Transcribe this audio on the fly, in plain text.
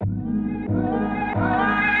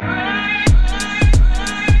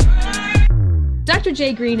Dr.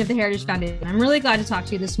 Jay Green of the Heritage Foundation. I'm really glad to talk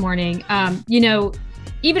to you this morning.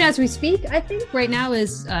 Even as we speak, I think right now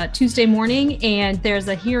is Tuesday morning, and there's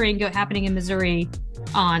a hearing happening in Missouri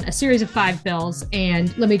on a series of 5 bills.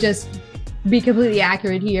 And let me just be completely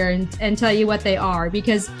accurate here and tell you what they are,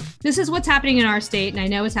 because this is what's happening in our state. And I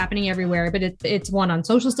know it's happening everywhere, but it's one on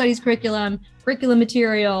social studies curriculum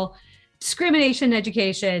material, discrimination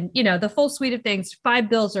education, the full suite of things. 5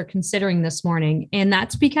 bills are considering this morning. And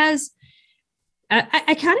that's because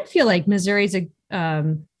I kind of feel like Missouri's in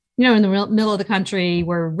the middle of the country.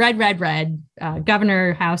 We're red,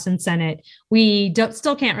 governor, House, and Senate. We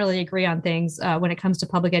still can't really agree on things when it comes to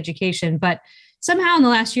public education, but somehow in the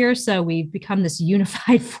last year or so, we've become this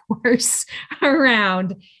unified force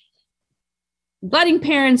around letting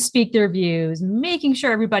parents speak their views, making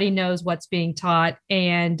sure everybody knows what's being taught,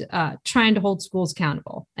 and trying to hold schools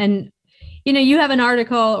accountable. And, you have an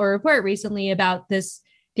article or report recently about this,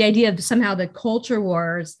 the idea of somehow the culture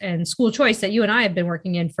wars and school choice that you and I have been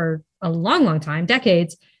working in for a long, long time,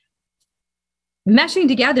 decades, meshing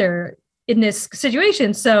together in this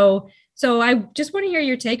situation. So I just want to hear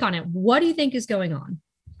your take on it. What do you think is going on?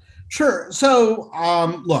 Sure. So,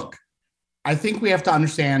 look, I think we have to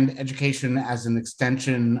understand education as an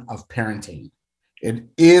extension of parenting. It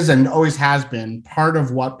is and always has been part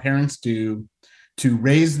of what parents do to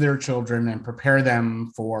raise their children and prepare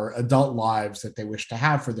them for adult lives that they wish to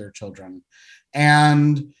have for their children.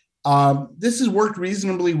 And this has worked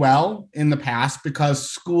reasonably well in the past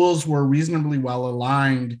because schools were reasonably well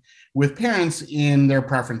aligned with parents in their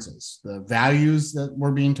preferences, the values that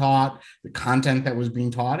were being taught, the content that was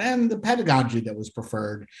being taught, and the pedagogy that was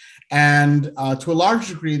preferred. And to a large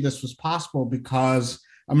degree, this was possible because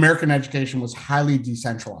American education was highly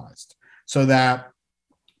decentralized, so that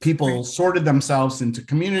people sorted themselves into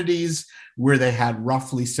communities where they had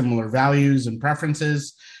roughly similar values and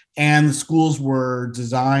preferences. And the schools were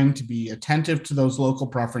designed to be attentive to those local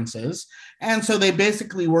preferences. And so they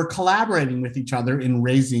basically were collaborating with each other in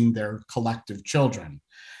raising their collective children.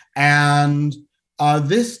 And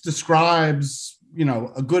this describes,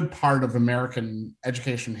 a good part of American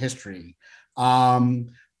education history.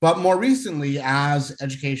 But more recently, as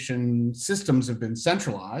education systems have been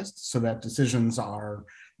centralized so that decisions are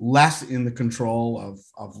less in the control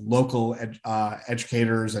of local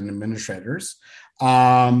educators and administrators,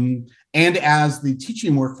 and as the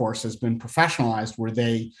teaching workforce has been professionalized, where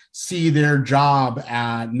they see their job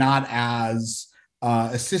not as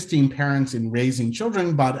assisting parents in raising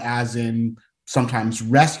children, but as in sometimes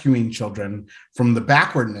rescuing children from the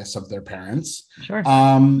backwardness of their parents, sure.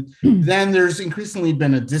 Then there's increasingly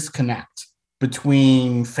been a disconnect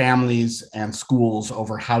between families and schools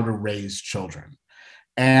over how to raise children.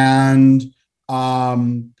 And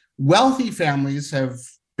wealthy families have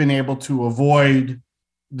been able to avoid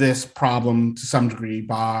this problem to some degree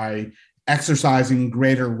by exercising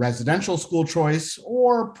greater residential school choice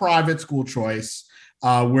or private school choice,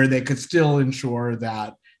 where they could still ensure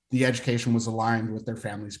that the education was aligned with their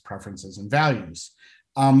family's preferences and values.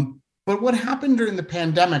 But what happened during the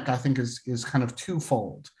pandemic, I think, is kind of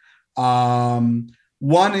twofold.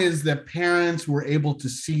 One is that parents were able to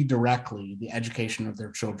see directly the education of their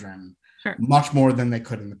children, sure, much more than they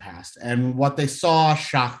could in the past. And what they saw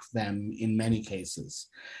shocked them in many cases.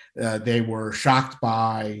 They were shocked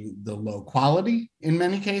by the low quality in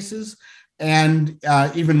many cases. And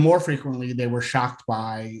even more frequently, they were shocked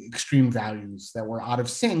by extreme values that were out of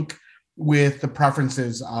sync with the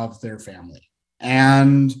preferences of their family.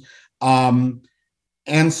 And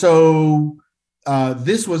so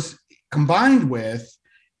this was combined with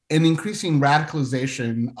an increasing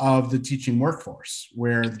radicalization of the teaching workforce,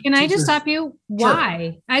 where Can I just stop you?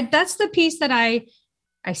 Why? Sure. That's the piece that I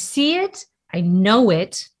see it. I know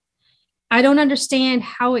it. I don't understand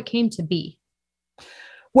how it came to be.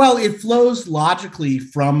 Well, it flows logically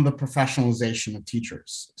from the professionalization of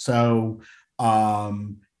teachers. So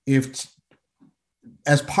if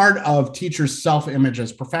as part of teachers' self-image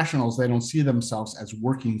as professionals, they don't see themselves as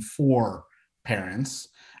working for parents.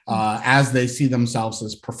 As they see themselves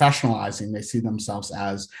as professionalizing, they see themselves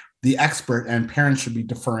as the expert, and parents should be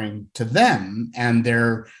deferring to them and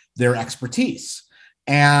their expertise.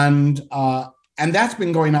 And that's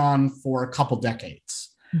been going on for a couple decades.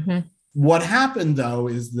 Mm-hmm. What happened, though,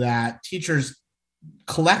 is that teachers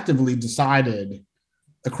collectively decided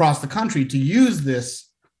across the country to use this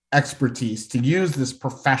expertise, to use this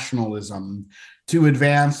professionalism to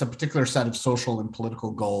advance a particular set of social and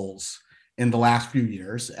political goals in the last few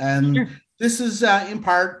years. And sure, this is in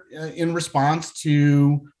part in response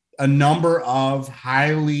to a number of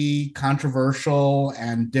highly controversial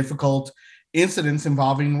and difficult incidents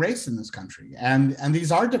involving race in this country. And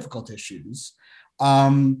these are difficult issues.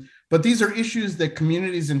 But these are issues that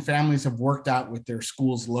communities and families have worked out with their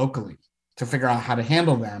schools locally to figure out how to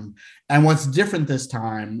handle them. And what's different this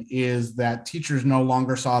time is that teachers no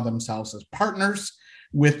longer saw themselves as partners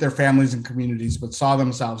with their families and communities, but saw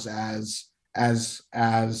themselves as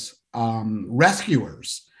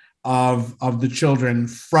rescuers of the children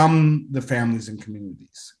from the families and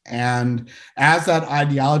communities. And as that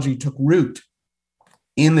ideology took root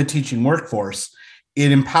in the teaching workforce,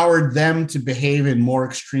 it empowered them to behave in more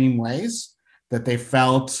extreme ways, that they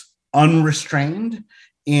felt unrestrained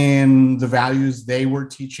in the values they were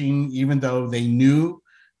teaching, even though they knew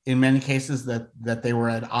in many cases that they were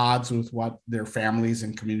at odds with what their families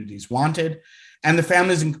and communities wanted. And the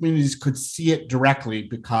families and communities could see it directly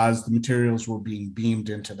because the materials were being beamed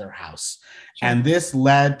into their house. Sure. And this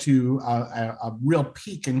led to a real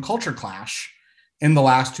peak in culture clash in the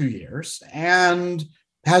last 2 years and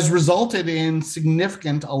has resulted in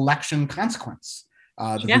significant election consequence.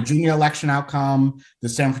 Virginia election outcome, the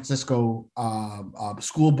San Francisco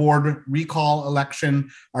school board recall election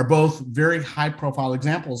are both very high profile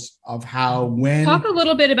examples of how when... Talk a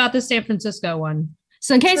little bit about the San Francisco one.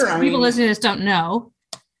 So in case people listening to this don't know.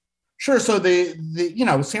 Sure. So the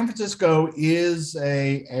San Francisco is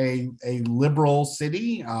a liberal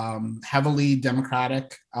city, heavily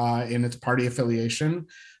Democratic in its party affiliation.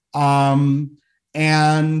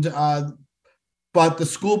 But the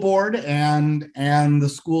school board and the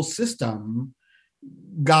school system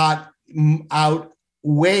got out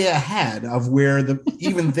way ahead of where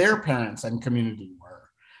even their parents and community were.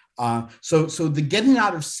 So the getting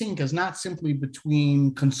out of sync is not simply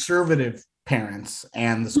between conservative parents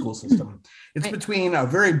and the school system. It's between a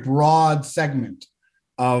very broad segment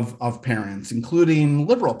of parents, including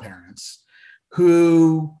liberal parents,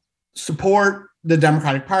 who support the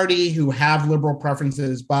Democratic Party, who have liberal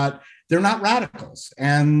preferences, but they're not radicals.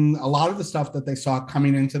 And a lot of the stuff that they saw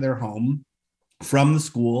coming into their home from the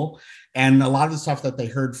school and a lot of the stuff that they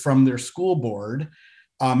heard from their school board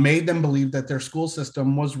made them believe that their school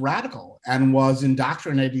system was radical and was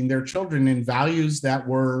indoctrinating their children in values that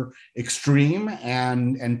were extreme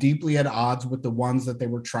and deeply at odds with the ones that they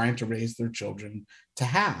were trying to raise their children to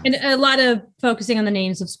have. And a lot of focusing on the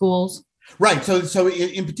names of schools. Right. So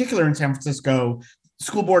in particular in San Francisco,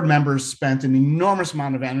 school board members spent an enormous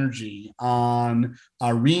amount of energy on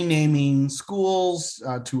renaming schools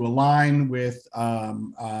to align with,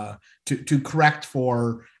 to correct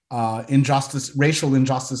for racial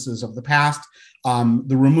injustices of the past,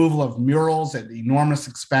 the removal of murals at enormous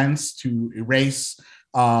expense to erase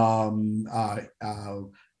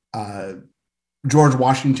George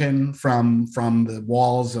Washington from the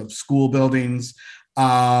walls of school buildings.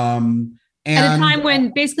 At a time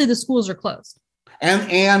when basically the schools are closed.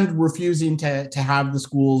 And refusing to have the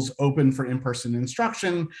schools open for in-person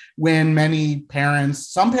instruction when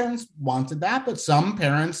some parents wanted that, but some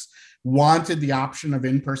parents wanted the option of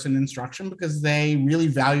in-person instruction because they really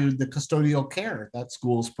valued the custodial care that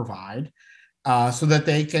schools provide so that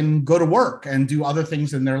they can go to work and do other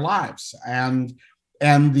things in their lives. And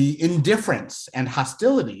the indifference and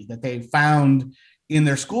hostility that they found in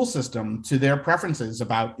their school system to their preferences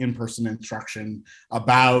about in-person instruction,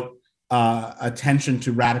 about attention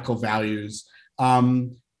to radical values,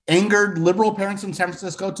 angered liberal parents in San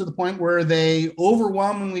Francisco to the point where they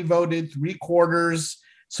overwhelmingly voted 3/4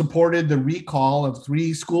 supported the recall of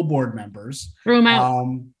 3 school board members. Threw them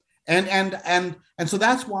out. And so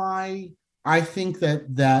that's why I think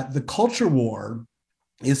that the culture war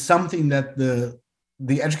is something that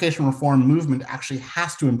the education reform movement actually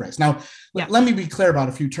has to embrace. Now, let me be clear about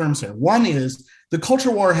a few terms here. One is the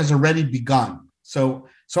culture war has already begun. So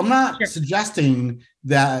I'm not suggesting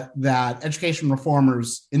that education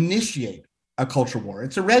reformers initiate a culture war.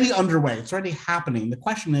 It's already underway. It's already happening. The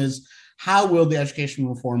question is, how will the education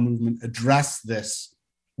reform movement address this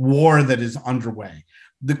war that is underway?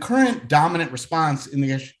 The current dominant response in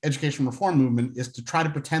the education reform movement is to try to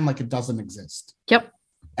pretend like it doesn't exist. Yep.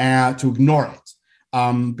 To ignore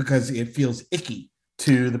it because it feels icky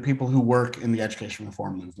to the people who work in the education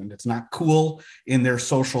reform movement. It's not cool in their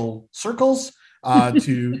social circles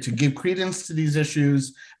to give credence to these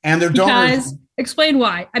issues, and their donors. Explain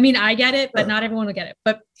why. I mean, I get it, but not everyone will get it.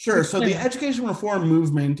 But sure. So the education reform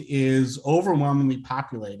movement is overwhelmingly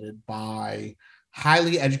populated by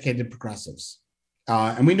highly educated progressives,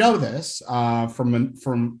 and we know this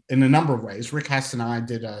from in a number of ways. Rick Hess and I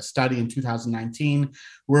did a study in 2019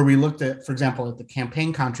 where we looked at, for example, at the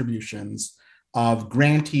campaign contributions of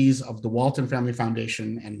grantees of the Walton Family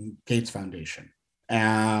Foundation and Gates Foundation.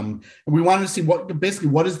 And we wanted to see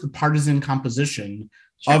what is the partisan composition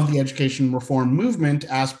Sure. of the education reform movement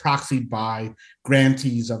as proxied by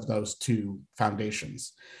grantees of those two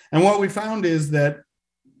foundations. And what we found is that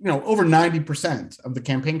over 90% of the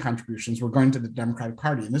campaign contributions were going to the Democratic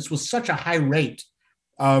Party. And this was such a high rate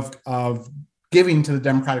of giving to the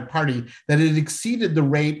Democratic Party that it exceeded the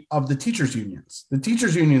rate of the teachers' unions. The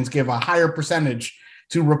teachers' unions give a higher percentage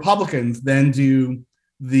to Republicans than do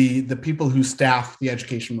the people who staff the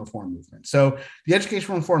education reform movement. So the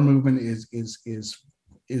education reform movement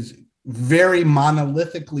is very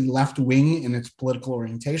monolithically left-wing in its political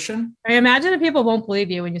orientation. I imagine that people won't believe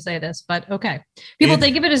you when you say this, but okay. People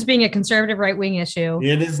think of it as being a conservative right-wing issue.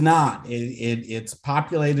 It is not. It's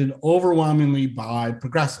populated overwhelmingly by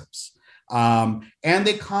progressives. And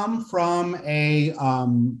they come from a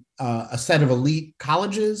set of elite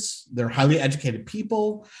colleges. They're highly educated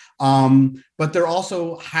people, but they're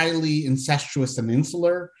also highly incestuous and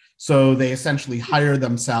insular. So they essentially hire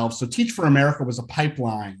themselves. So Teach for America was a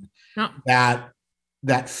pipeline that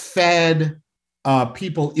fed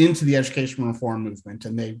people into the education reform movement.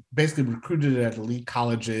 And they basically recruited at elite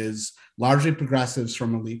colleges, largely progressives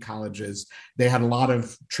from elite colleges. They had a lot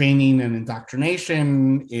of training and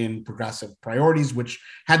indoctrination in progressive priorities, which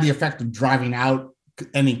had the effect of driving out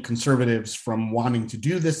any conservatives from wanting to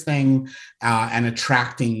do this thing and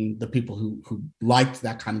attracting the people who liked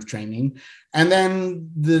that kind of training. And then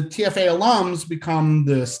the TFA alums become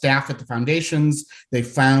the staff at the foundations. They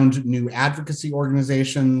found new advocacy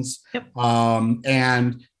organizations. Yep.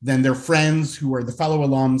 And then their friends who are the fellow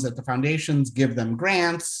alums at the foundations give them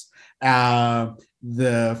grants.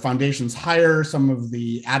 The foundations hire some of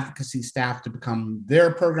the advocacy staff to become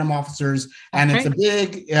their program officers. And it's a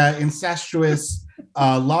big incestuous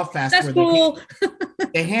love fest. That's cool.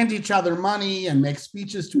 They hand each other money and make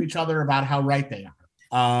speeches to each other about how right they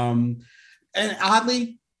are. And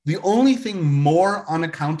oddly, the only thing more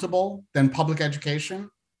unaccountable than public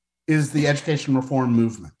education is the education reform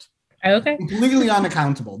movement. Okay. Completely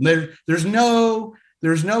unaccountable. There's no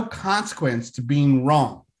consequence to being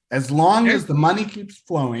wrong. As long as the money keeps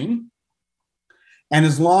flowing, and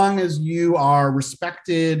as long as you are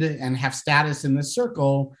respected and have status in this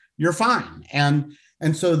circle, you're fine. And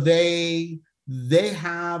so they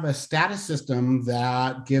have a status system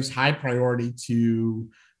that gives high priority to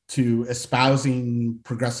espousing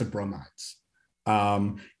progressive bromides.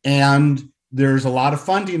 And there's a lot of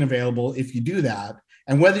funding available if you do that.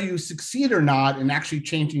 And whether you succeed or not in actually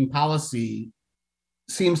changing policy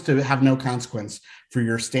seems to have no consequence for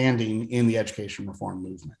your standing in the education reform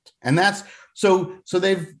movement. And that's so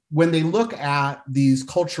when they look at these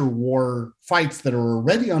culture war fights that are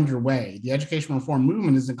already underway, the education reform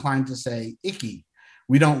movement is inclined to say, icky.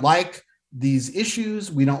 We don't like these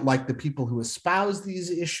issues. We don't like the people who espouse these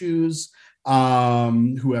issues,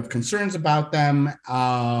 who have concerns about them.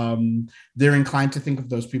 They're inclined to think of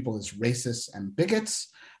those people as racists and bigots,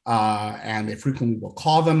 and they frequently will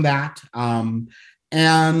call them that.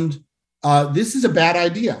 And this is a bad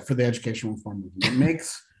idea for the education reform movement. It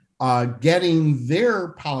makes getting their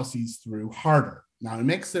policies through harder. Now, it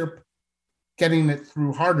makes their getting it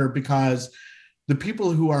through harder because the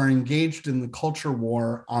people who are engaged in the culture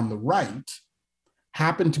war on the right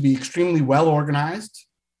happen to be extremely well organized,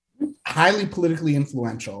 highly politically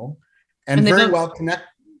influential, and very well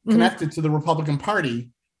connected to the Republican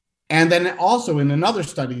Party. And then also in another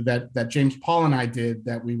study that James Paul and I did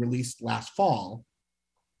that we released last fall,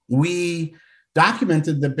 we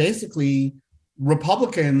documented that basically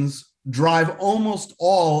Republicans drive almost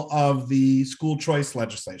all of the school choice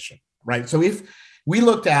legislation, right? So if we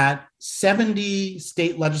looked at 70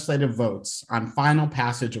 state legislative votes on final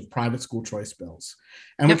passage of private school choice bills,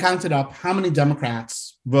 and we counted up how many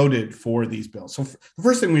Democrats voted for these bills. So the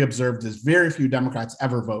first thing we observed is very few Democrats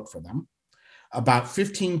ever vote for them. About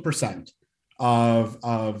 15%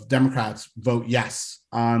 of Democrats vote yes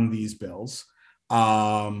on these bills.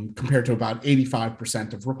 Compared to about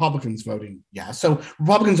 85% of Republicans voting yes. So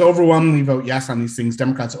Republicans overwhelmingly vote yes on these things.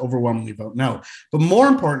 Democrats overwhelmingly vote no. But more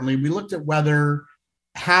importantly, we looked at whether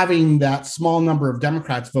having that small number of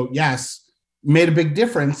Democrats vote yes made a big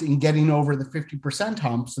difference in getting over the 50%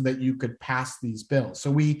 hump so that you could pass these bills.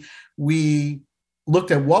 So we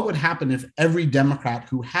looked at what would happen if every Democrat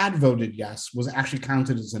who had voted yes was actually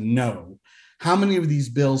counted as a no. How many of these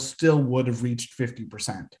bills still would have reached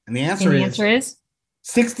 50%? And the answer is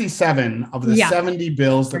 67 of the 70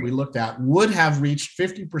 bills that we looked at would have reached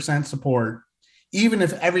 50% support, even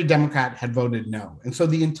if every Democrat had voted no. And so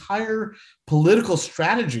the entire political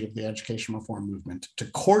strategy of the education reform movement to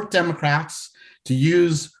court Democrats, to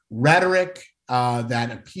use rhetoric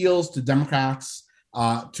that appeals to Democrats,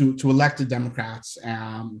 to elected Democrats,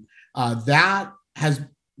 that has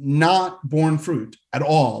not borne fruit at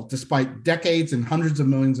all, despite decades and hundreds of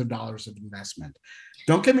millions of dollars of investment.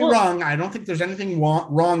 Don't get me wrong. I don't think there's anything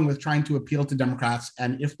wrong with trying to appeal to Democrats.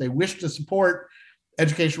 And if they wish to support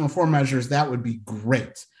education reform measures, that would be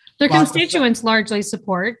great. Their constituents largely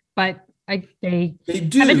support, but they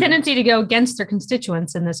do have a tendency to go against their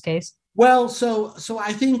constituents in this case. Well, so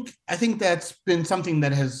I think that's been something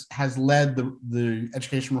that has led the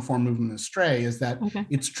education reform movement astray, is that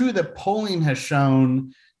It's true that polling has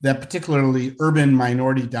shown that particularly urban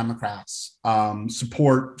minority Democrats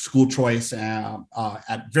support school choice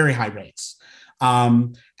at very high rates.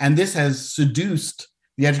 And this has seduced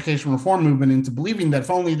the education reform movement into believing that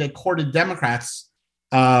if only they courted Democrats,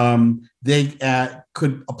 they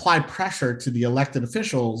could apply pressure to the elected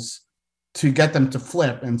officials to get them to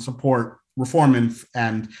flip and support reform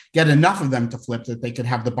and get enough of them to flip that they could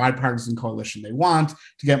have the bipartisan coalition they want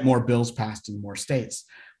to get more bills passed in more states.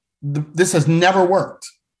 This has never worked.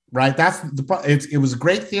 Right. It was a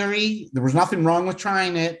great theory. There was nothing wrong with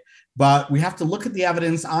trying it, but we have to look at the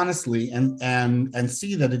evidence honestly and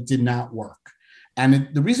see that it did not work. And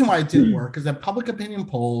the reason why it didn't work is that public opinion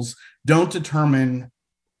polls don't determine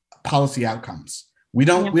policy outcomes. We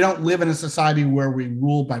don't live in a society where we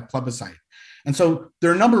rule by plebiscite. And so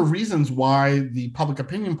there are a number of reasons why the public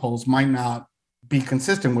opinion polls might not be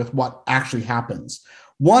consistent with what actually happens.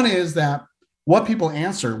 One is that what people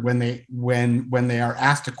answer when they are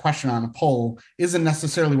asked a question on a poll isn't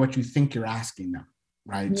necessarily what you think you're asking them,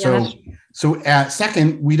 right? Yeah. So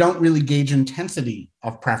second, we don't really gauge intensity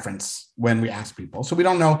of preference when we ask people. So we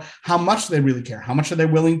don't know how much they really care, how much are they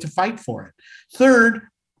willing to fight for it. Third,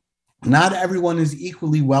 not everyone is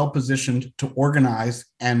equally well positioned to organize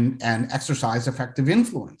and exercise effective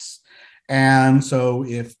influence. And so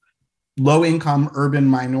if low-income urban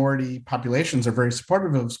minority populations are very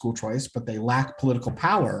supportive of school choice, but they lack political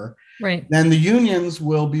power, right, then the unions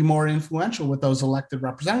will be more influential with those elected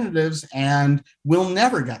representatives and will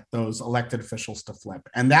never get those elected officials to flip.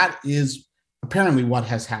 And that is apparently what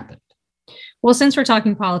has happened. Well, since we're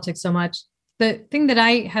talking politics so much, the thing that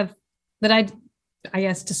I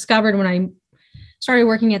guess discovered when I started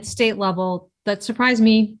working at the state level that surprised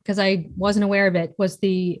me because I wasn't aware of it was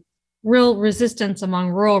the real resistance among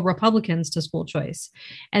rural Republicans to school choice.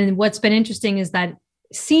 And what's been interesting is that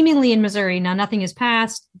seemingly in Missouri, now nothing has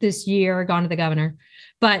passed this year or gone to the governor,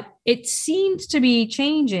 but it seems to be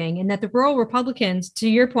changing in that the rural Republicans, to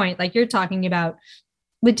your point, like you're talking about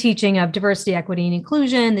the teaching of diversity, equity, and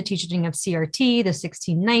inclusion, the teaching of CRT, the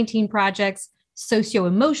 1619 projects,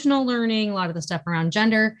 socio-emotional learning, a lot of the stuff around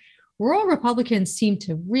gender, rural Republicans seem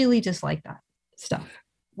to really dislike that stuff.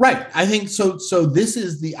 Right. I think so. So this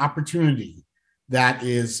is the opportunity that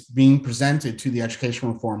is being presented to the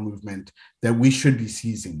education reform movement that we should be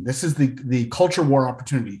seizing. This is the culture war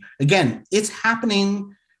opportunity. Again, it's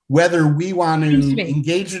happening whether we want to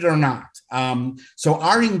engage it or not. So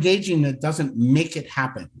our engaging it doesn't make it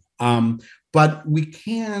happen, but we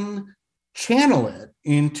can channel it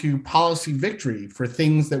into policy victory for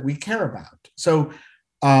things that we care about. So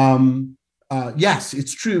yes,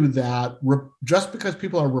 it's true that just because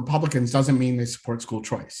people are Republicans doesn't mean they support school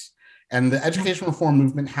choice. And the education reform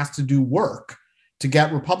movement has to do work to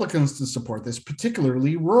get Republicans to support this,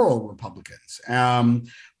 particularly rural Republicans.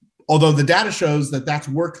 Although the data shows that that's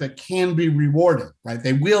work that can be rewarded, right?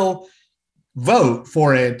 They will vote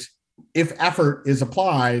for it if effort is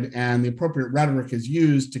applied and the appropriate rhetoric is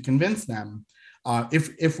used to convince them.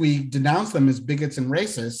 If we denounce them as bigots and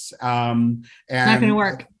racists, and not going to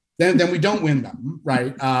work. Then we don't win them,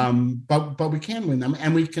 right? But we can win them,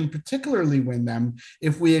 and we can particularly win them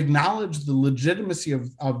if we acknowledge the legitimacy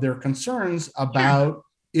of their concerns about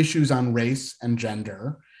issues on race and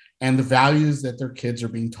gender and the values that their kids are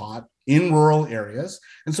being taught in rural areas.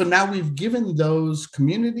 And so now we've given those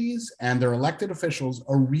communities and their elected officials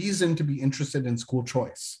a reason to be interested in school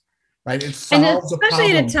choice, right? It solves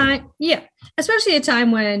especially at a time, especially at a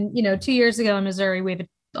time when, 2 years ago in Missouri, we have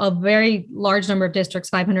a very large number of districts,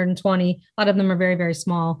 520. A lot of them are very, very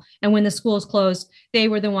small. And when the schools closed, they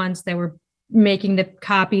were the ones that were making the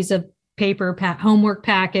copies of paper homework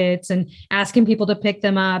packets and asking people to pick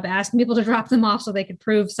them up, asking people to drop them off so they could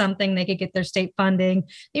prove something, they could get their state funding.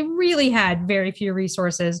 They really had very few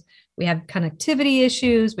resources. We have connectivity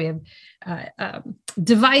issues. We have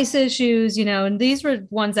device issues, and these were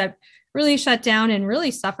ones that really shut down and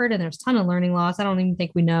really suffered. And there's a ton of learning loss. I don't even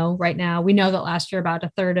think we know right now. We know that last year, about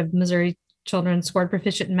a third of Missouri children scored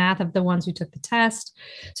proficient in math of the ones who took the test.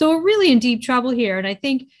 So we're really in deep trouble here. And I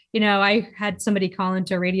think, I had somebody call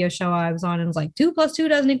into a radio show I was on and was like, 2 + 2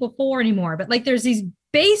 doesn't equal 4 anymore. But there's these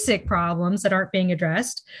basic problems that aren't being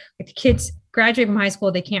addressed. Like the kids graduate from high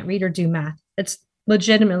school, they can't read or do math.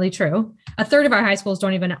 legitimately true. A third of our high schools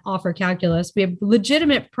don't even offer calculus. We have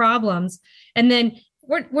legitimate problems. And then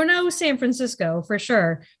we're no San Francisco for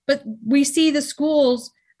sure, but we see the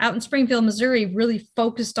schools out in Springfield, Missouri, really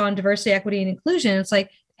focused on diversity, equity, and inclusion. It's like,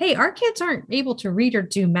 hey, our kids aren't able to read or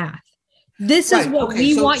do math. This is what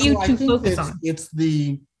we want you to focus on.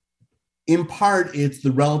 In part, it's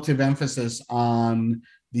the relative emphasis on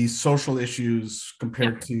these social issues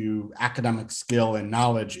compared to academic skill and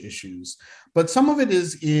knowledge issues. But some of it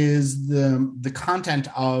is the content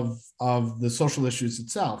of the social issues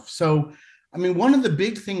itself. So, I mean, one of the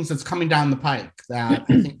big things that's coming down the pike that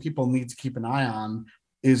I think people need to keep an eye on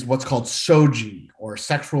is what's called SOGI, or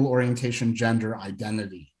sexual orientation, gender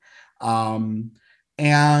identity.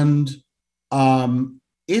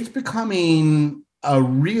 It's becoming a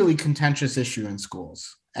really contentious issue in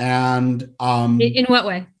schools. And in what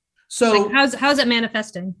way? So like how's it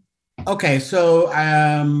manifesting? Okay, so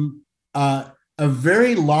a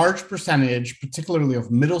very large percentage, particularly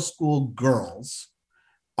of middle school girls,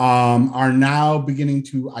 are now beginning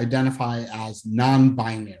to identify as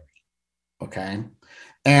non-binary. Okay,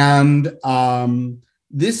 and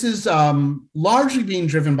this is largely being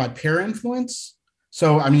driven by peer influence.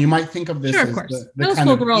 So, I mean, you might think of this as the middle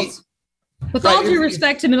school girls. With all due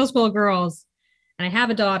respect to middle school girls, and I have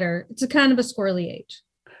a daughter, it's a kind of a squirrely age.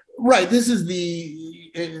 Right. This is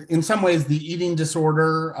in some ways, the eating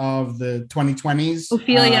disorder of the 2020s.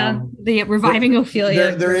 Ophelia, the reviving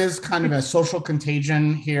Ophelia. There is kind of a social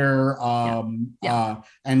contagion here.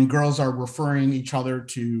 And girls are referring each other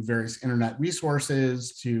to various internet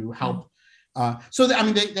resources to help.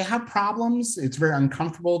 They have problems. It's very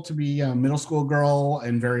uncomfortable to be a middle school girl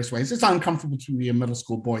in various ways. It's uncomfortable to be a middle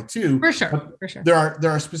school boy too. For sure.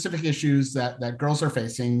 There are specific issues that girls are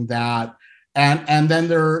facing that, and then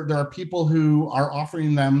there are people who are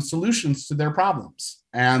offering them solutions to their problems.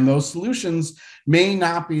 And those solutions may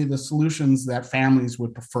not be the solutions that families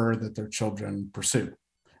would prefer that their children pursue.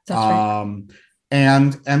 That's right.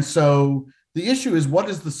 And so the issue is, what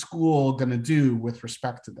is the school going to do with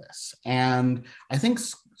respect to this? And I think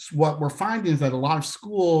what we're finding is that a lot of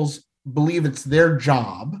schools believe it's their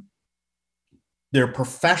job, their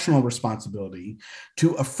professional responsibility,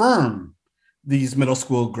 to affirm these middle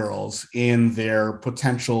school girls in their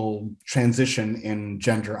potential transition in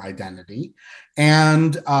gender identity,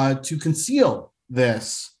 and to conceal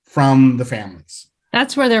this from the families.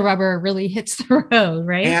 That's where the rubber really hits the road,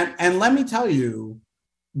 right? And let me tell you,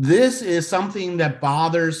 this is something that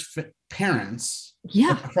bothers parents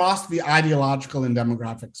across the ideological and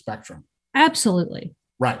demographic spectrum. Absolutely.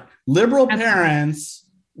 Right. Liberal parents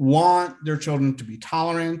want their children to be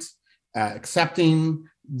tolerant, accepting.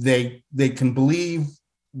 They can believe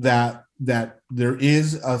that there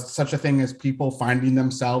is such a thing as people finding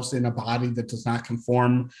themselves in a body that does not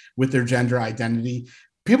conform with their gender identity.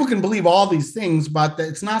 People can believe all these things, but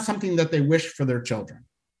it's not something that they wish for their children.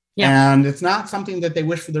 Yeah. And it's not something that they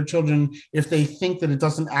wish for their children if they think that it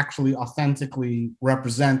doesn't actually authentically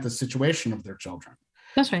represent the situation of their children.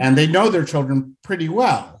 That's right. And they know their children pretty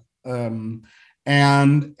well. And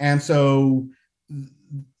so,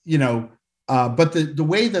 but the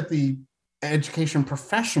way that the education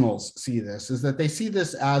professionals see this is that they see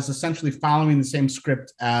this as essentially following the same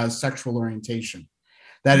script as sexual orientation.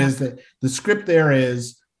 That is that the script there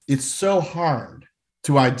is, it's so hard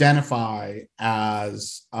to identify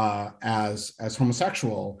as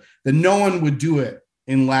homosexual that no one would do it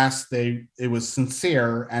unless it was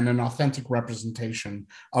sincere and an authentic representation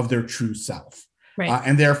of their true self. Right.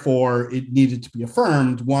 And therefore it needed to be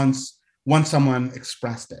affirmed once someone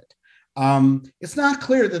expressed it. It's not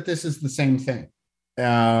clear that this is the same thing.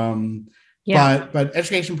 But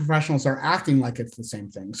education professionals are acting like it's the same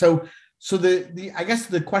thing. So I guess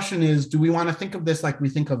the question is, do we want to think of this like we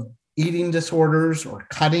think of eating disorders or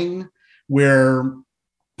cutting, where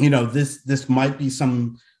this might be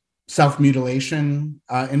some self-mutilation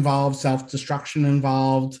involved, self-destruction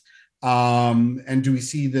involved, and do we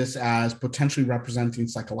see this as potentially representing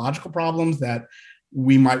psychological problems that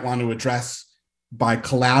we might want to address by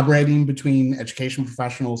collaborating between education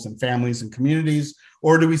professionals and families and communities,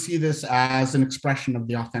 or do we see this as an expression of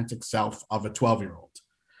the authentic self of a 12-year-old?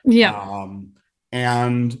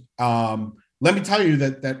 Let me tell you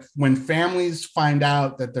that when families find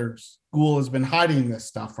out that their school has been hiding this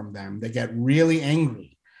stuff from them, they get really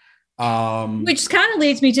angry. Which kind of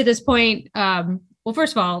leads me to this point. Well,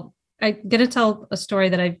 first of all, I'm going to tell a story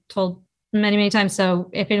that I've told many, many times.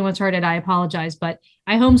 So if anyone's heard it, I apologize. But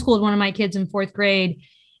I homeschooled one of my kids in 4th grade.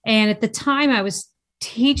 And at the time I was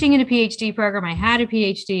teaching in a PhD program. I had a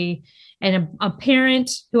PhD, and a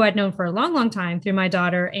parent who I'd known for a long, long time through my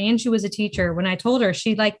daughter, and she was a teacher. When I told her,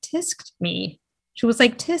 she tisked me. She was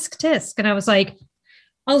like, tisk, tisk. And I was like,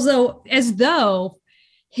 also, as though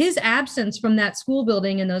his absence from that school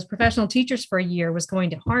building and those professional teachers for a year was going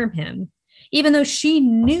to harm him, even though she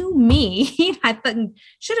knew me. I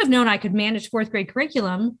should have known I could manage fourth grade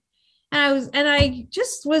curriculum. And I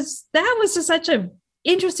just was, that was just such a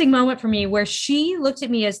interesting moment for me where she looked at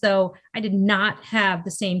me as though I did not have the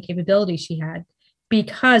same capability she had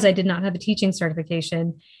because I did not have a teaching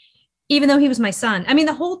certification, even though he was my son. I mean,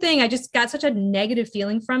 the whole thing, I just got such a negative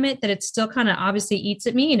feeling from it that it still kind of obviously eats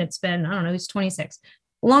at me. And it's been, I don't know, he's 26,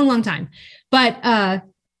 a long, long time. But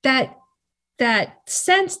that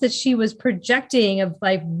sense that she was projecting of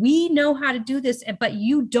like, we know how to do this, but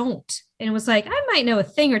you don't. And it was like, I might know a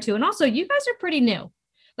thing or two. And also, you guys are pretty new.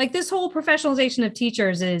 Like this whole professionalization of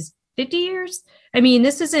teachers is 50 years. I mean,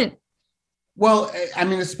 this isn't. Well, I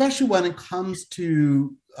mean, especially when it comes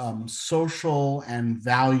to social and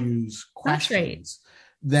values questions,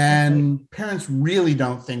 then parents really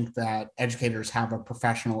don't think that educators have a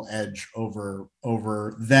professional edge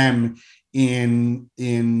over them in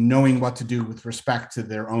knowing what to do with respect to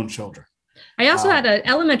their own children. I also had an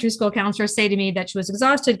elementary school counselor say to me that she was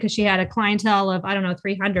exhausted because she had a clientele of, I don't know,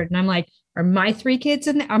 300. And I'm like, are my 3 kids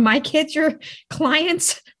are my kids your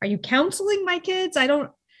clients? Are you counseling my kids? I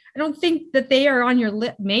don't think that they are on your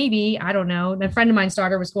list. Maybe, I don't know. A friend of mine's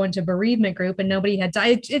daughter was going to bereavement group and nobody had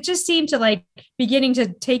died. It just seemed to like beginning to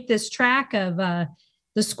take this track of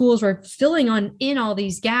the schools were filling in all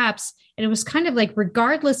these gaps. And it was kind of like,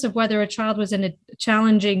 regardless of whether a child was in a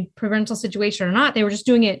challenging parental situation or not, they were just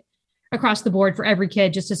doing it across the board for every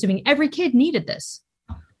kid, just assuming every kid needed this.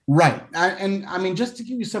 Right. And I mean, just to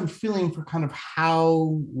give you some feeling for kind of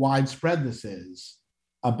how widespread this is,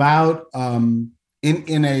 about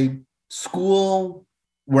in a school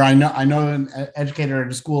where I know an educator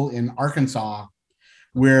at a school in Arkansas,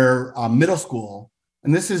 where middle school,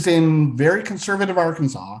 and this is in very conservative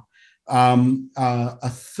Arkansas, a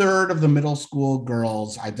third of the middle school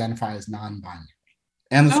girls identify as non-binary.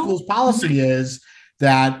 And the school's policy is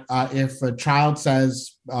that if a child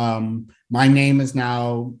says, my name is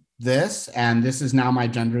now this, and this is now my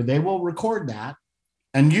gender, they will record that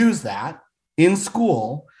and use that in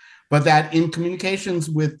school, but that in communications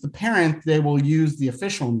with the parent, they will use the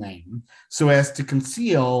official name so as to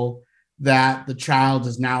conceal that the child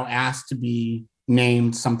is now asked to be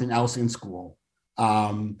named something else in school.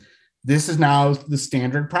 This is now the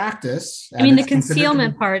standard practice. I mean, the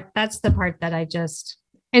concealment part, that's the part that I just...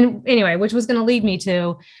 And anyway, which was going to lead me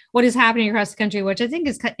to what is happening across the country, which I think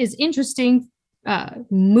is interesting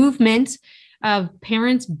movement of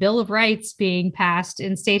parents' Bill of Rights being passed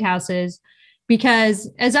in state houses. Because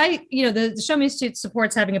as the Show Me Institute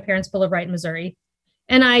supports having a parents' Bill of Rights in Missouri.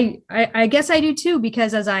 And I guess I do too,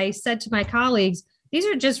 because as I said to my colleagues, these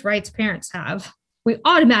are just rights parents have. We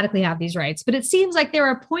automatically have these rights. But it seems like there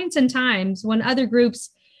are points and times when other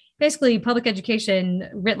groups, basically public education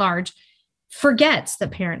writ large, forgets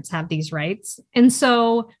that parents have these rights. And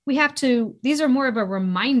so these are more of a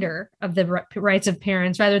reminder of the rights of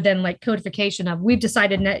parents rather than like codification of, we've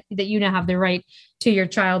decided that you now have the right to your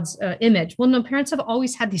child's image. Well, no, parents have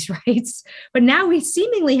always had these rights, but now we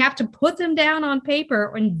seemingly have to put them down on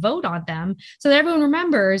paper and vote on them so that everyone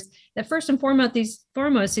remembers that first and foremost, these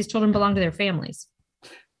children belong to their families.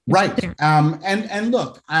 Right. And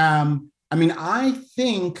look, I mean, I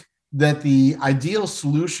think that the ideal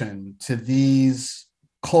solution to these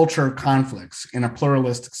culture conflicts in a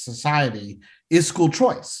pluralistic society is school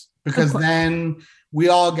choice, because then we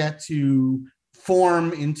all get to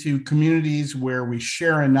form into communities where we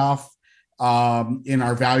share enough in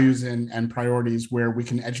our values and priorities where we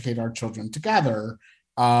can educate our children together.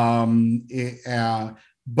 But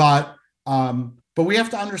we have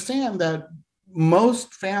to understand that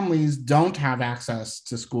most families don't have access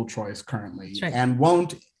to school choice currently, right, and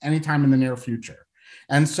won't anytime in the near future.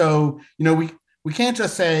 And so, we can't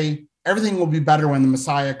just say everything will be better when the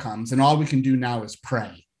Messiah comes and all we can do now is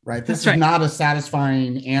pray, right? This is not a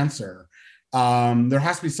satisfying answer. There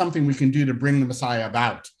has to be something we can do to bring the Messiah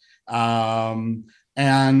about, or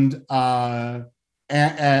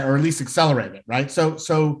at least accelerate it, right? So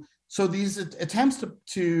these attempts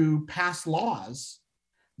to pass laws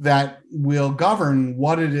that will govern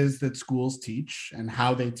what it is that schools teach and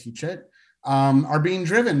how they teach it are being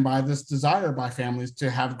driven by this desire by families to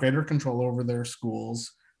have greater control over their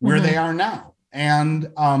schools where they are now. And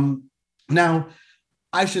now,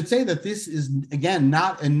 I should say that this is, again,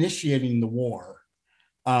 not initiating the war.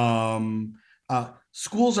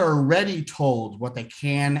 Schools are already told what they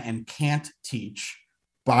can and can't teach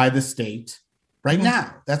by the state right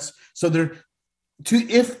now.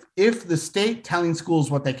 If the state telling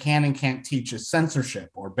schools what they can and can't teach is censorship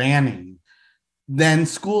or banning, then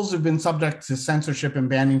schools have been subject to censorship and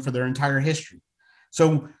banning for their entire history.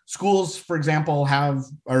 So schools, for example,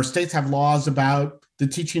 or states have laws about the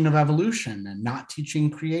teaching of evolution and not teaching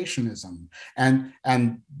creationism. And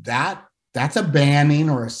that's a banning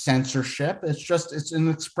or a censorship. It's an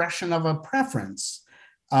expression of a preference.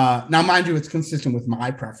 Now, mind you, it's consistent with my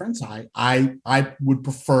preference. I would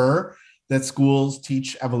prefer that schools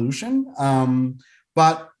teach evolution,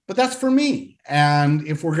 but that's for me. And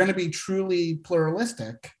if we're going to be truly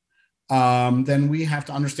pluralistic, then we have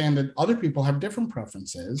to understand that other people have different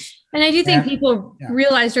preferences. And I do think people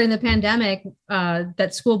realized during the pandemic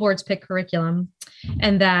that school boards pick curriculum,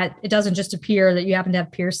 and that it doesn't just appear that you happen to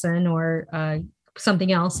have Pearson or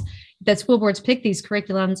something else, that school boards pick these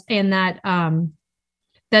curriculums, and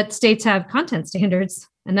that states have content standards,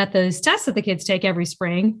 and that those tests that the kids take every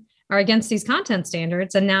spring are against these content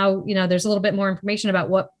standards. And now, there's a little bit more information about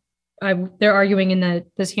what they're arguing in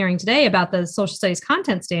this hearing today about the social studies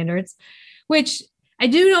content standards, which I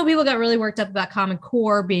do know people got really worked up about Common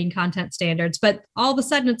Core being content standards, but all of a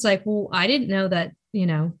sudden it's like, well, I didn't know that,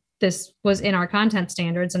 this was in our content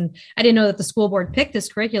standards. And I didn't know that the school board picked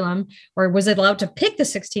this curriculum, or was it allowed to pick the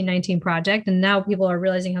 1619 project. And now people are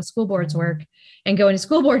realizing how school boards work and go into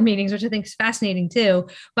school board meetings, which I think is fascinating too.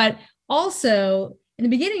 But also in the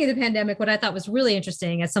beginning of the pandemic, what I thought was really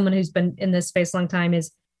interesting as someone who's been in this space a long time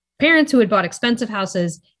is parents who had bought expensive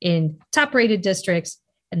houses in top rated districts,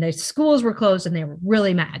 and the schools were closed, and they were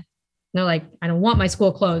really mad. They're like, I don't want my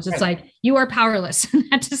school closed. It's like, you are powerless in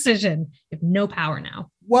that decision. You have no power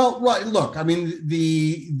now. Well, right. Look, I mean,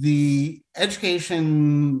 the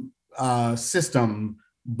education system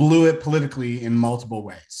blew it politically in multiple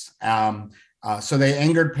ways. So they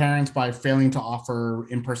angered parents by failing to offer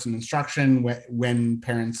in-person instruction when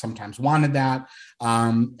parents sometimes wanted that.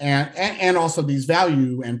 And also these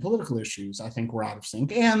value and political issues, I think, were out of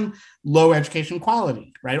sync, and low education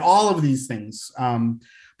quality, right? All of these things.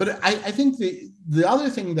 But I think the other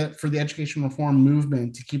thing that for the education reform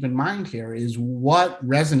movement to keep in mind here is what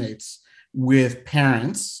resonates with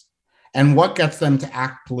parents and what gets them to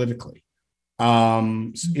act politically.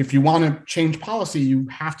 If you want to change policy, you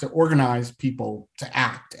have to organize people to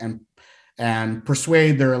act and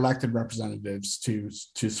persuade their elected representatives to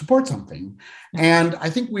support something. And I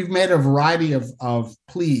think we've made a variety of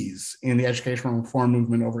pleas in the educational reform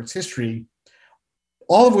movement over its history,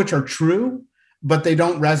 all of which are true, but they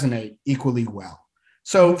don't resonate equally well.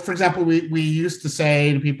 So, for example, we used to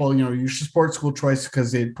say to people, you should support school choice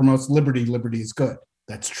because it promotes liberty. Liberty is good.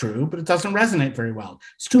 That's true, but it doesn't resonate very well.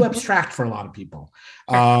 It's too abstract for a lot of people.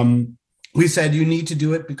 We said you need to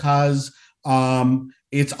do it because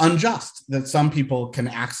it's unjust that some people can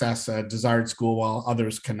access a desired school while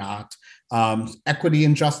others cannot. Equity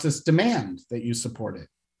and justice demand that you support it.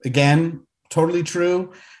 Again, totally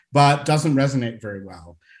true, but doesn't resonate very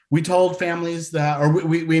well. We told families that, or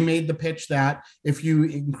we made the pitch that if you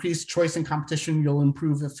increase choice and competition, you'll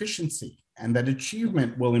improve efficiency, and that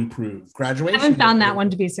achievement will improve. Graduation. I haven't found that one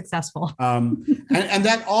to be successful. And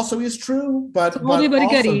that also is true, but also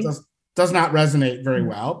does not resonate very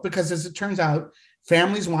well, because as it turns out,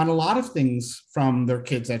 families want a lot of things from their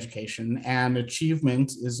kids' education, and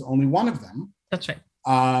achievement is only one of them. That's right.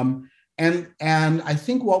 And I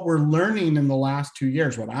think what we're learning in the last 2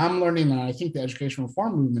 years, what I'm learning, and I think the education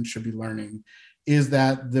reform movement should be learning, is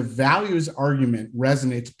that the values argument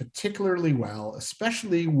resonates particularly well,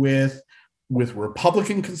 especially with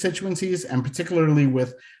Republican constituencies, and particularly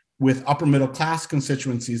with upper middle class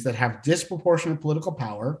constituencies that have disproportionate political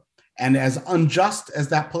power. And as unjust as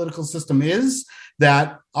that political system is,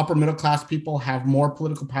 that upper middle class people have more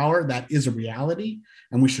political power, that is a reality,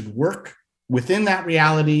 and we should work within that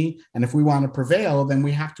reality. And if we want to prevail, then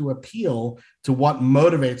we have to appeal to what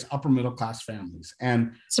motivates upper middle class families.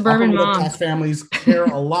 And suburban upper middle class families care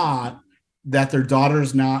a lot that their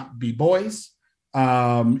daughters not be boys,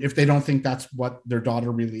 if they don't think that's what their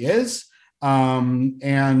daughter really is,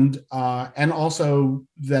 and also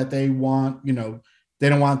that they want, they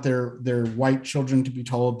don't want their white children to be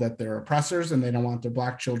told that they're oppressors, and they don't want their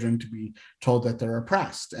Black children to be told that they're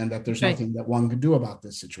oppressed, and that there's nothing that one can do about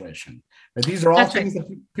this situation. But these are all things that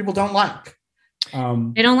people don't like.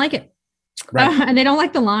 They don't like it. Right. And they don't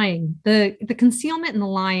like the lying. The concealment and the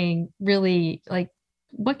lying really, like,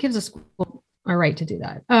 what gives a school a right to do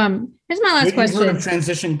that? Here's my last question. Heard of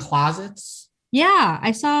transition closets? Yeah,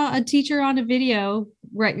 I saw a teacher on a video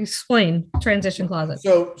explain transition closets.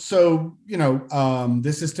 So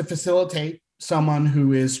this is to facilitate someone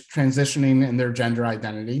who is transitioning in their gender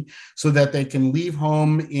identity, so that they can leave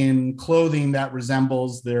home in clothing that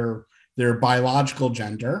resembles their biological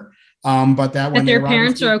gender, but that That when they their arrive at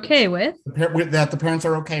parents school, are okay with. that the parents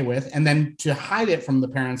are okay with, and then to hide it from the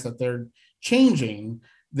parents that they're changing,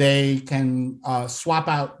 they can swap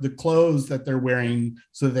out the clothes that they're wearing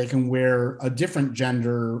so that they can wear a different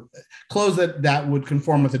gender clothes that would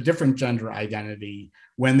conform with a different gender identity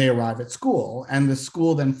when they arrive at school. And the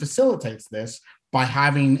school then facilitates this by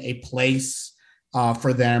having a place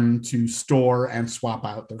for them to store and swap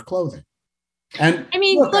out their clothing. And I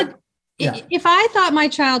mean, look, if I thought my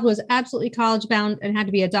child was absolutely college bound and had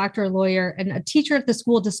to be a doctor or lawyer, and a teacher at the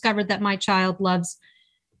school discovered that my child loves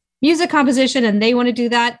music composition and they want to do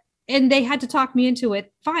that, and they had to talk me into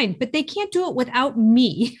it, fine, but they can't do it without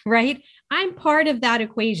me, right? I'm part of that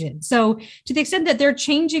equation. So to the extent that they're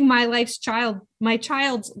changing my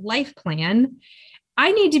child's life plan,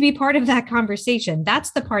 I need to be part of that conversation.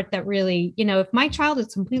 That's the part that really, if my child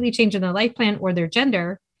is completely changing their life plan or their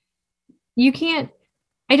gender,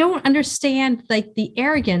 I don't understand like the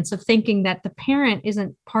arrogance of thinking that the parent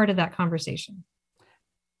isn't part of that conversation.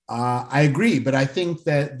 I agree, but I think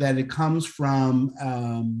that it comes from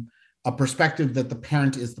a perspective that the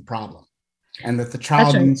parent is the problem, and that the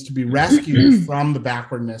child needs to be rescued from the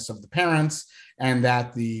backwardness of the parents, and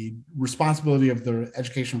that the responsibility of the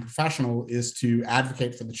education professional is to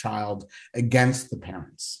advocate for the child against the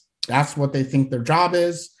parents. That's what they think their job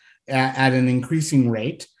is at an increasing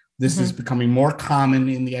rate. This is becoming more common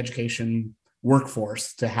in the education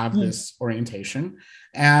workforce to have this orientation.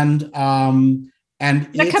 And is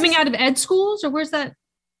that coming out of ed schools, or where's that?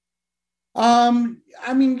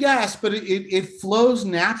 I mean, yes, but it flows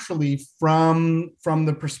naturally from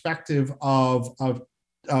the perspective of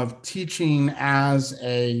teaching as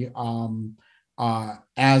a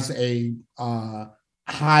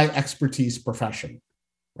high expertise profession,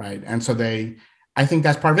 right? And so I think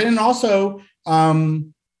that's part of it. And also,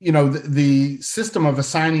 the system of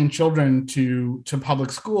assigning children to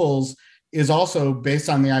public schools is also based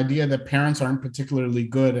on the idea that parents aren't particularly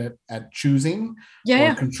good at choosing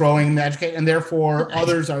or controlling the education, and therefore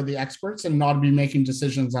others are the experts and ought to be making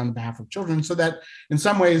decisions on behalf of children. So that in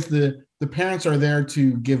some ways the parents are there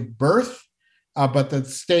to give birth, but the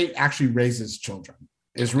state actually raises children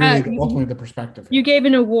is really ultimately the perspective. You gave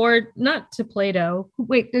an award, not to Plato.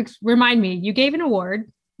 Wait, remind me, you gave an award.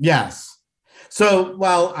 Yes. So,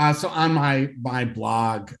 so on my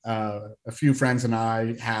blog, a few friends and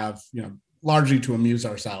I have, largely to amuse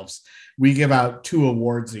ourselves, we give out 2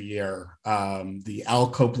 awards a year, the Al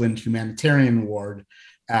Copeland Humanitarian Award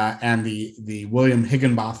and the William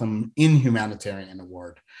Higginbotham Humanitarian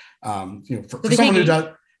Award, for someone who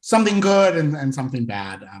does something good and something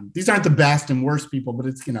bad. These aren't the best and worst people, but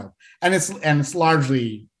it's, and it's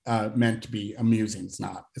largely meant to be amusing. It's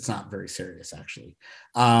not very serious, actually.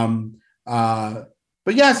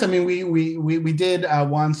 But yes, I mean, we did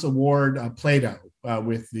once award Plato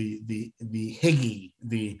with the Higgy,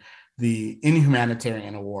 the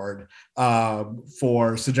Inhumanitarian Award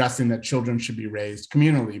for suggesting that children should be raised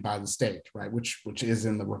communally by the state, right? Which is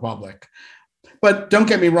in the Republic. But don't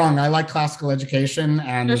get me wrong, I like classical education,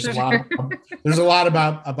 and there's a lot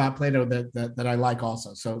about Plato that I like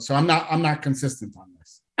also. So I'm not consistent on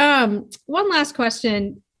this. One last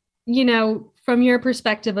question. From your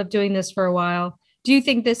perspective of doing this for a while, do you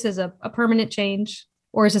think this is a permanent change,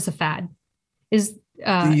 or is this a fad? Is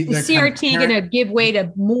CRT going to give way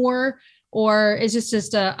to more, or is this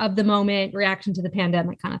just a of the moment reaction to the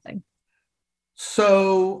pandemic kind of thing?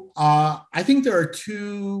 So I think there are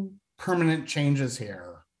 2 permanent changes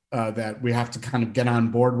here that we have to kind of get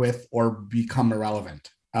on board with or become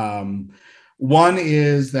irrelevant. One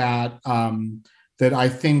is that I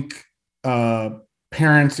think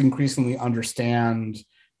parents increasingly understand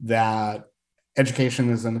that education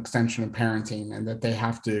is an extension of parenting, and that they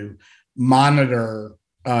have to monitor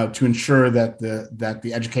to ensure that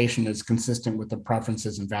the education is consistent with the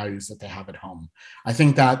preferences and values that they have at home. I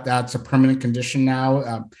think that's a permanent condition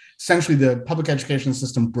now. Essentially, the public education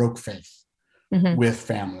system broke faith with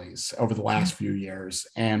families over the last few years,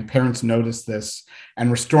 and parents notice this, and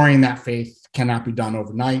restoring that faith cannot be done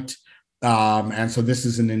overnight. And so this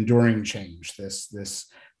is an enduring change.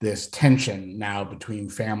 This tension now between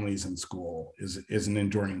families and school is an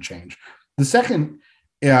enduring change. The second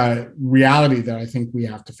reality that I think we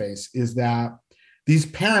have to face is that these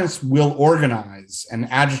parents will organize and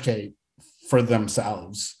agitate for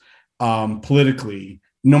themselves politically,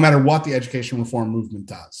 no matter what the education reform movement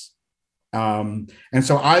does. And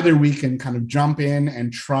so either we can kind of jump in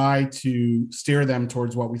and try to steer them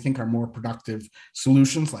towards what we think are more productive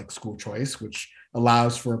solutions, like school choice, which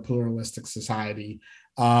allows for a pluralistic society,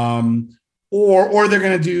 or they're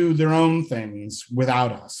going to do their own things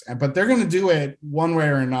without us. But they're going to do it one way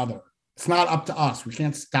or another. It's not up to us. We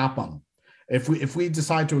can't stop them. If we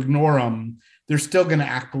decide to ignore them, they're still going to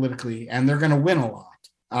act politically, and they're going to win a lot.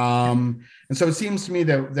 And so it seems to me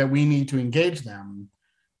that we need to engage them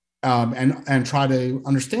and try to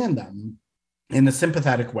understand them in a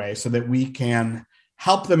sympathetic way so that we can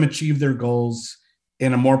help them achieve their goals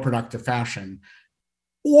in a more productive fashion.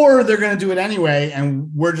 Or they're going to do it anyway,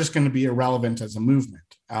 and we're just going to be irrelevant as a movement.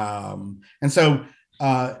 And so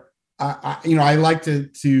I like to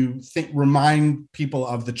remind people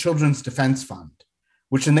of the Children's Defense Fund,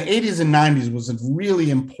 which in the 80s and 90s was a really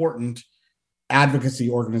important advocacy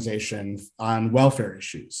organization on welfare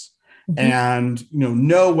issues. Mm-hmm. And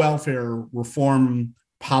no welfare reform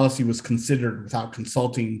policy was considered without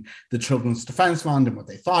consulting the Children's Defense Fund and what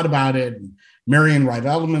they thought about it. And Marian Wright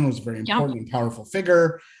Edelman was a very important and powerful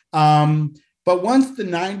figure. But once the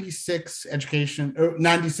 96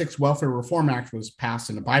 Welfare Reform Act was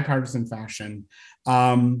passed in a bipartisan fashion,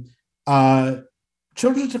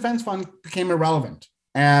 Children's Defense Fund became irrelevant.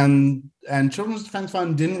 And Children's Defense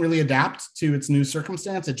Fund didn't really adapt to its new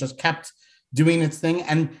circumstance. It just kept doing its thing.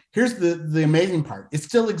 And here's the amazing part. It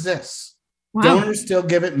still exists. Wow. Donors still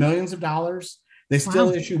give it millions of dollars. They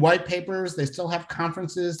still issue white papers. They still have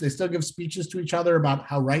conferences. They still give speeches to each other about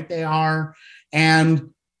how right they are. And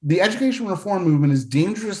the education reform movement is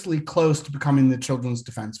dangerously close to becoming the Children's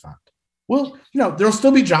Defense Fund. Well, there'll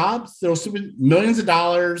still be jobs. There'll still be millions of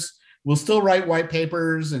dollars. We'll still write white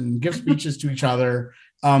papers and give speeches to each other,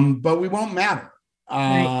 but we won't matter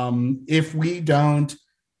if we don't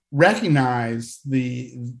recognize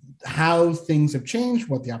how things have changed,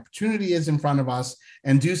 what the opportunity is in front of us,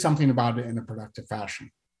 and do something about it in a productive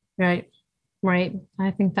fashion. Right.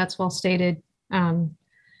 I think that's well stated.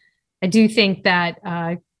 I do think that,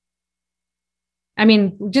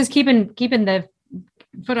 just keeping the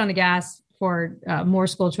foot on the gas for more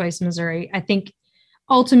school choice in Missouri, I think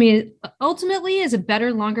ultimately is a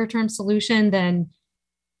better longer term solution than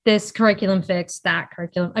this curriculum fix, that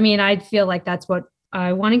curriculum. I feel like that's what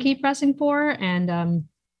I want to keep pressing for. And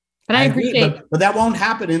but I appreciate, but that won't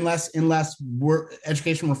happen unless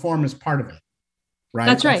education reform is part of it. Right.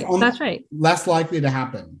 That's right. That's right. Less likely to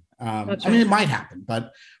happen. It might happen,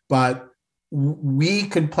 but we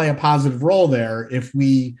could play a positive role there if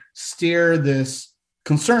we steer this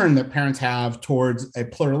concern that parents have towards a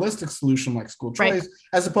pluralistic solution like school choice,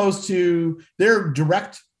 as opposed to their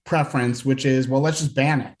direct preference, which is, well, let's just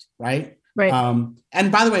ban it, right? Right.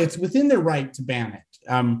 And by the way, it's within their right to ban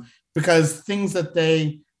it because things that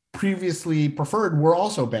they previously preferred were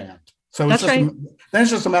also banned. So it's then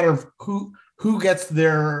it's just a matter of who gets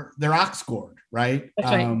their ox gored, right?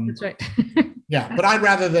 That's right. Yeah, but I'd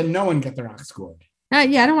rather than no one get their ox gored. I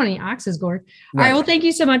don't want any oxes gored. All right. Well, thank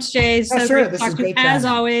you so much, Jay. So sure. This is great as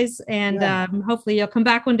always. And hopefully you'll come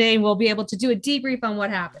back one day and we'll be able to do a debrief on what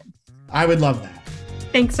happened. I would love that.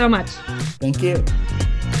 Thanks so much. Thank you.